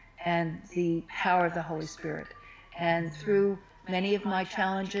God and the power of the Holy Spirit. And through many of my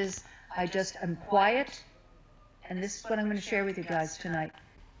challenges, I just am quiet, and this is what I'm going to share with you guys tonight.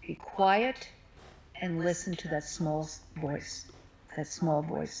 Be quiet and listen to that small voice, that small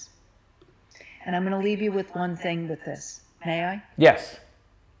voice. And I'm going to leave you with one thing with this. May I? Yes.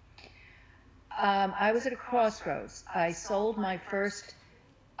 I was at a crossroads. I sold my first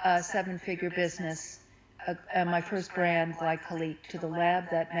 7-figure business, my first brand, Glycolique, to the lab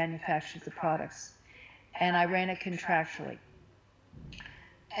that manufactured the products. And I ran it contractually.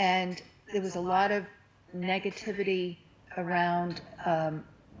 And there was a lot of negativity around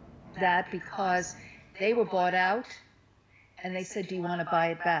that because they were bought out, and they said, do you want to buy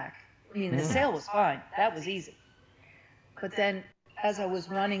it back? I mean, the sale was fine. That was easy. But then, as I was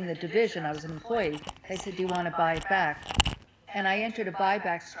running the division, I was an employee, they said, do you want to buy it back? And I entered a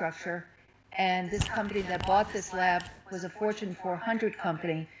buyback structure, and this company that bought this lab was a Fortune 400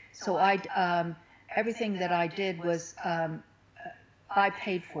 company. So everything that I did was I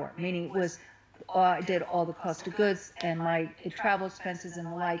paid for, meaning it was I did all the cost of goods and my travel expenses and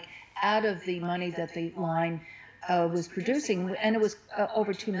the like out of the money that the line was producing, and it was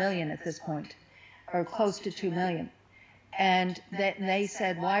over $2 million at this point, or close to $2 million. And they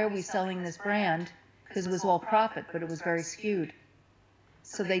said, why are we selling this brand? Because it was all profit, but it was very skewed.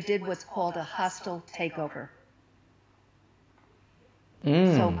 So they did what's called a hostile takeover.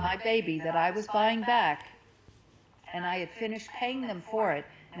 So my baby that I was buying back, and I had finished paying them for it,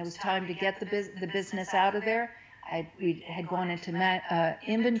 and it was time to get the business out of there. We had gone into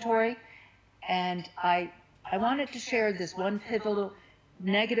inventory, and I wanted to share this one pivotal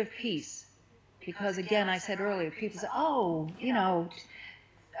negative piece, because again, I said earlier, people say, oh, you know,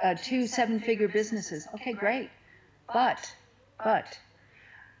 2 7-figure businesses. Okay, great. But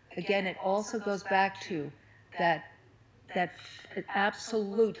again, it also goes back to that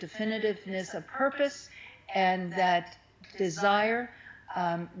absolute definitiveness of purpose and that desire,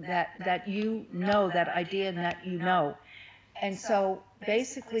 that you know, that idea and that you know. And so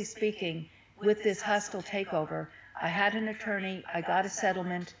basically speaking, with this hostile takeover, I had an attorney, I got a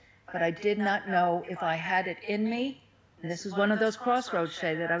settlement, but I did not know if I had it in me. And this was one of those crossroads,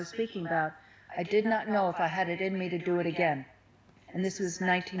 Shay, that I was speaking about. I did not know if I had it in me to do it again. And this was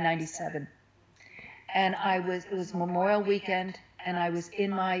 1997. And it was Memorial Weekend, and I was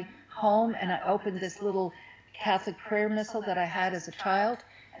in my home, and I opened this little Catholic prayer missal that I had as a child,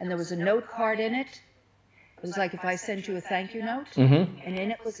 and there was a note card in it. It was like if I sent you a thank you note, and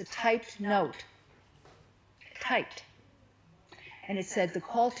in it was a typed note. Typed. And it said, the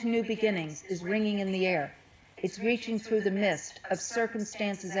call to new beginnings is ringing in the air. It's reaching through the mist of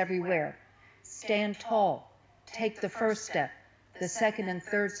circumstances everywhere. Stand tall. Take the first step. The second and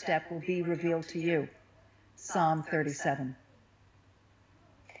third step will be revealed to you. Psalm 37.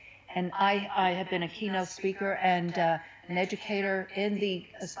 And I have been a keynote speaker and an educator in the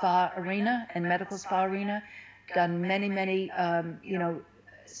spa arena and medical spa arena, done many,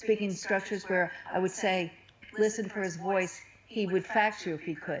 speaking structures where I would say, listen for his voice. He would fax you if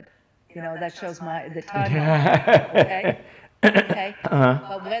he could. You know, that shows the time. Okay? Okay?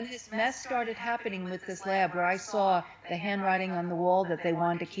 But when this mess started happening with this lab, where I saw the handwriting on the wall that they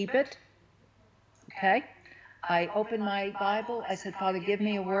wanted to keep it, okay? I opened my Bible. I said, Father, give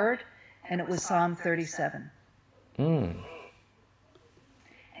me a word. And it was Psalm 37. And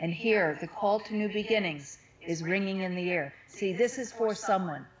here, the call to new beginnings is ringing in the air. See, this is for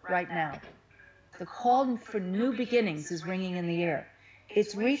someone right now. The call for new beginnings is ringing in the air.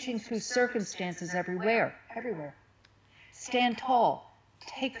 It's reaching through circumstances everywhere. Stand tall.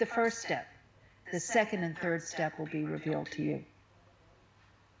 Take the first step. the second and third step will be revealed to you.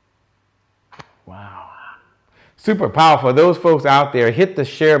 Wow. Super powerful. Those folks out there, hit the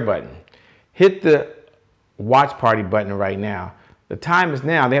share button. Hit the watch party button right now. The time is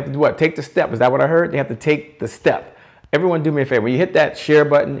now. They have to do what? Take the step. Is that what I heard? They have to take the step. Everyone do me a favor. When you hit that share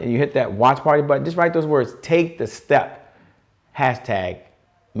button and you hit that watch party button, just write those words, take the step. Hashtag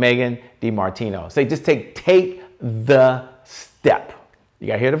Megan DiMartino. Say, just take the step. You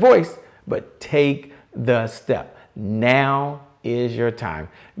got to hear the voice, but take the step. Now is your time.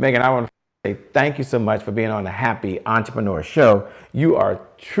 Megan, I want to say thank you so much for being on the Happy Entrepreneur Show. You are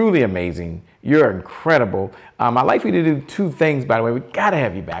truly amazing. You're incredible. I'd like for you to do two things, by the way. We got to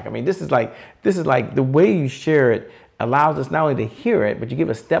have you back. I mean, this is like the way you share it allows us not only to hear it, but you give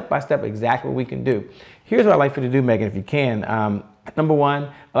us step by step exactly what we can do. Here's what I'd like for you to do, Megan, if you can. Number one,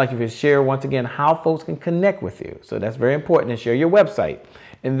 I'd like you to share once again how folks can connect with you. So that's very important, and share your website.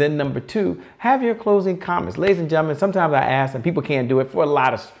 And then number two, have your closing comments. Ladies and gentlemen, sometimes I ask, and people can't do it for a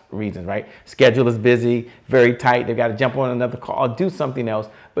lot of reasons, right? Schedule is busy, very tight. They've got to jump on another call, do something else.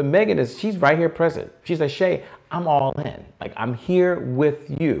 But Megan she's right here present. She's like, Shay, I'm all in. Like, I'm here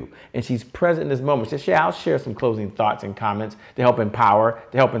with you. And she's present in this moment. She says, Shay, I'll share some closing thoughts and comments to help empower,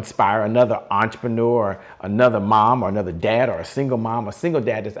 to help inspire another entrepreneur, or another mom, or another dad, or a single mom, or single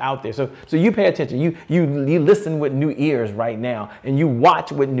dad that's out there. So you pay attention. You listen with new ears right now, and you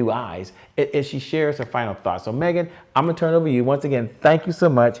watch with new eyes as she shares her final thoughts. So Megan, I'm going to turn it over to you. Once again, thank you so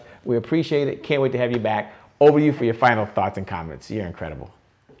much. We appreciate it. Can't wait to have you back. Over to you for your final thoughts and comments. You're incredible.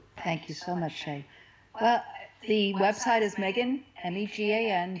 Thank you so much, Shay. Well, the website is Megan,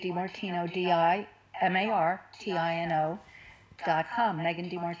 M-E-G-A-N, DiMartino, DiMartino.com,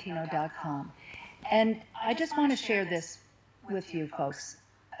 MeganDiMartino.com. And I just want to share this with you folks,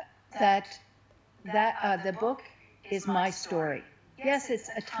 that the book is my story. Yes, it's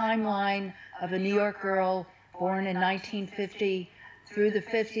a timeline of a New York girl born in 1950 through the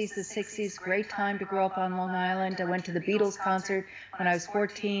 50s, the 60s, great time to grow up on Long Island. I went to the Beatles concert when I was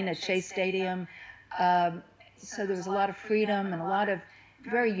 14 at Shea Stadium. So there was a lot of freedom and a lot of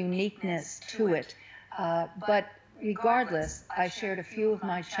very uniqueness to it. But regardless, I shared a few of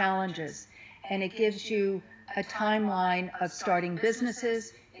my challenges, and it gives you a timeline of starting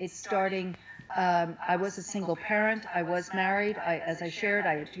businesses. It's starting, I was a single parent. I was married. As I shared,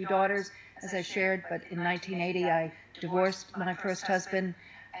 I had 2 daughters, as I shared, but in 1980, I divorced my first husband,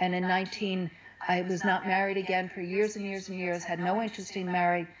 and in I was not married again for years and years and years, had no interest in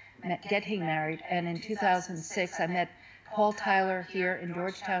getting married, and in 2006, I met Paul Tyler here in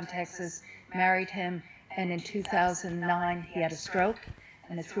Georgetown, Texas, married him, and in 2009, he had a stroke,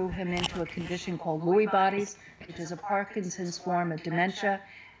 and it threw him into a condition called Lewy bodies, which is a Parkinson's form of dementia,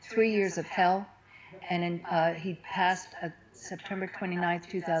 3 years of hell, and he passed September 29th,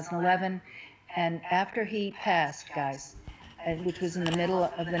 2011, and after he passed, guys, which was in the middle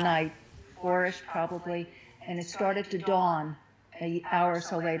of the night, 4-ish probably, and it started to dawn an hour or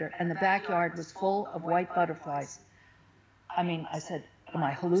so later, and the backyard was full of white butterflies. I mean, I said, am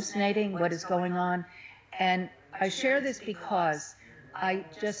I hallucinating? What is going on? And I share this because I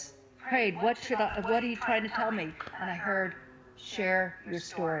just prayed, what are you trying to tell me? And I heard, share your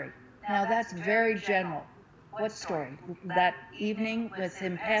story. Now that's very general. What story? That evening with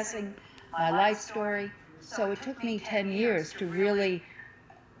him passing, my life story. So it took me 10 years to really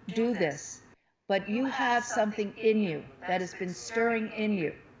do this. But you have something in you that has been stirring in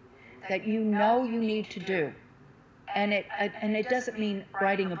you that you know you need to do. And it doesn't mean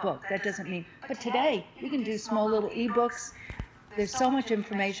writing a book. That doesn't mean, but today you can do small little ebooks. There's so much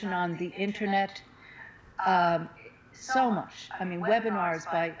information on the internet. So much. I mean, webinars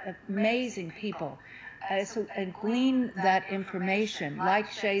by amazing people. And glean that information, like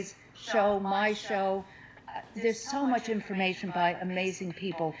Shay's show, my show. There's so much information by amazing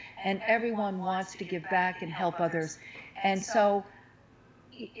people, and everyone wants to give back and help others. And so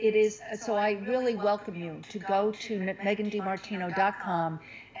so I really welcome you to go to MeganDiMartino.com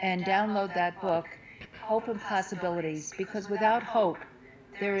and download that book, Hope and Possibilities, because without hope,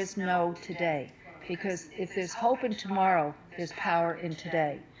 there is no today. Because if there's hope in tomorrow, there's power in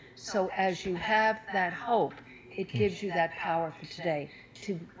today. So as you have that hope, it gives you that power for today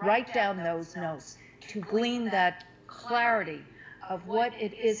to write down those notes, to glean that clarity of what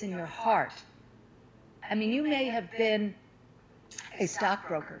it is in your heart. I mean, you may have been a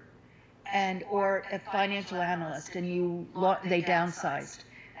stockbroker or a financial analyst, and they downsized.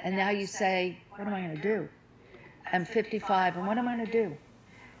 And now you say, what am I going to do? I'm 55, and what am I going to do?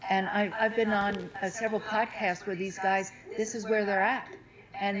 And I've been on several podcasts where these guys, this is where they're at.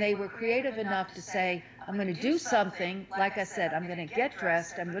 And they were creative enough to say, I'm going to do something. Like I said, I'm going to get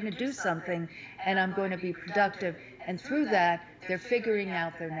dressed, I'm going to do something, and I'm going to be productive. And through that, they're figuring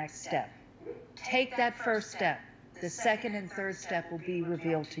out their next step. Take that first step. The second and third step will be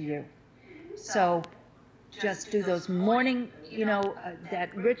revealed to you. So just do those morning,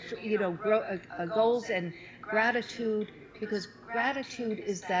 that rich, goals and gratitude, because gratitude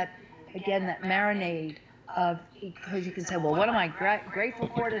is that, again, that marinade of, because you can say, well, what am I grateful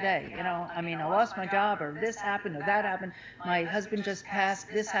for today? I mean, I lost my job, or this happened, or that happened. My husband just passed,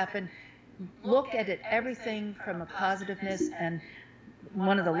 this happened. Look at it, everything from a positiveness. And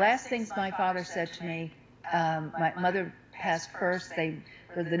one of the last things my father said to me, my mother passed first.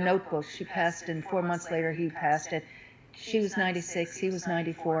 The notebook, she passed, and 4 months later he passed it. She was 96, he was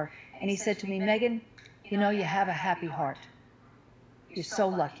 94. And he said to me, Megan, you have a happy heart. You're so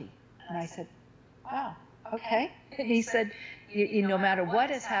lucky. And I said, wow, okay. And he said, no matter what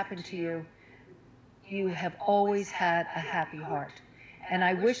has happened to you, you have always had a happy heart. And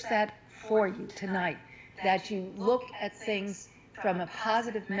I wish that for you tonight, that you look at things from a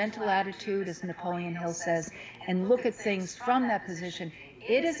positive mental attitude, as Napoleon Hill says, and look at things from that position.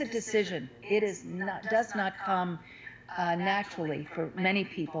 It is a decision. It does not come naturally for many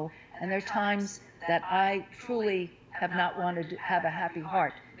people. And there are times that I truly have not wanted to have a happy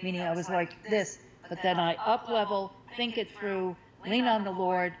heart, meaning I was like this, but then I up-level, think it through, lean on the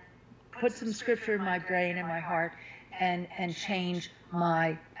Lord, put some scripture in my brain and my heart, and change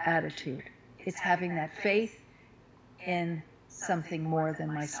my attitude. It's having that faith in something more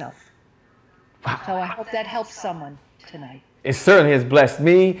than myself. Wow. So I hope that helps someone tonight. It certainly has blessed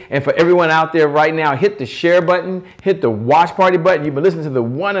me. And for everyone out there right now, hit the share button, hit the watch party button. You've been listening to the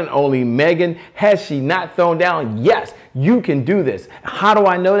one and only Megan. Has she not thrown down? Yes, you can do this. How do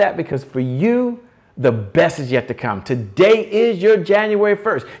I know that? Because for you, the best is yet to come. Today is your January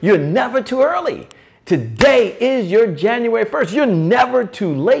 1st. You're never too early. Today is your January 1st. You're never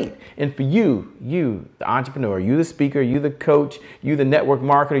too late. And for you, the entrepreneur, you the speaker, you the coach, you the network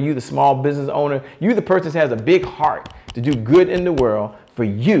marketer, you the small business owner, you the person that has a big heart to do good in the world, for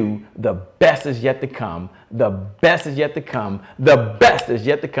you, the best is yet to come. The best is yet to come. The best is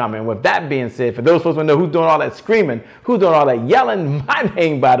yet to come. And with that being said, for those folks who know who's doing all that screaming, who's doing all that yelling, my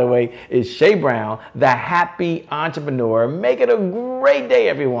name, by the way, is Shay Brown, the happy entrepreneur. Make it a great day,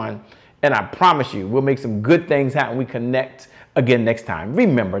 everyone. And I promise you, we'll make some good things happen. We connect again next time.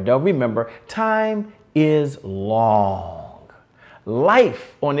 Remember, time is long.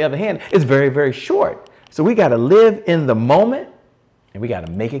 Life, on the other hand, is very, very short. So we got to live in the moment, and we got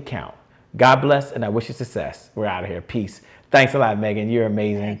to make it count. God bless, and I wish you success. We're out of here. Peace. Thanks a lot, Megan. You're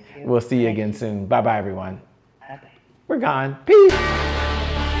amazing. We'll see you again soon. Bye-bye, everyone. Bye-bye. We're gone. Peace.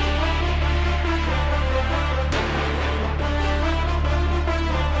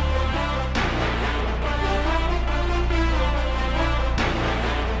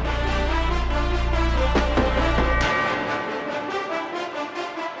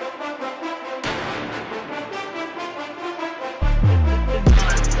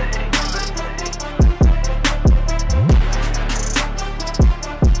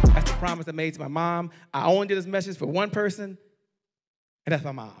 I made to my mom. I only did this message for one person, and that's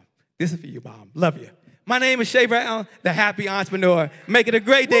my mom. This is for you, Mom. Love you. My name is Shay Brown, the happy entrepreneur. Make it a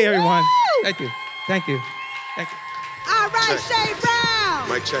great day, everyone. Thank you. Thank you. Thank you. All right, Shay Brown.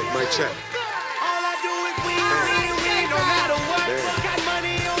 Mic check, mic check. All I do is win, no matter what. Got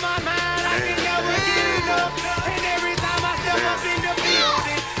money on my mind, I can never get enough. And every time I step up in the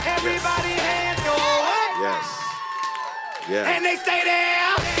building, everybody hands go up. Yes. Yeah. And they stay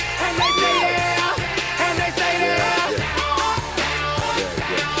there, and they stay there, and they stay there.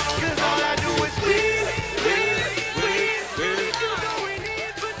 Cause all I do is win.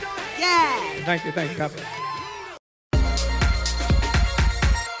 Yeah. Thank you. God bless.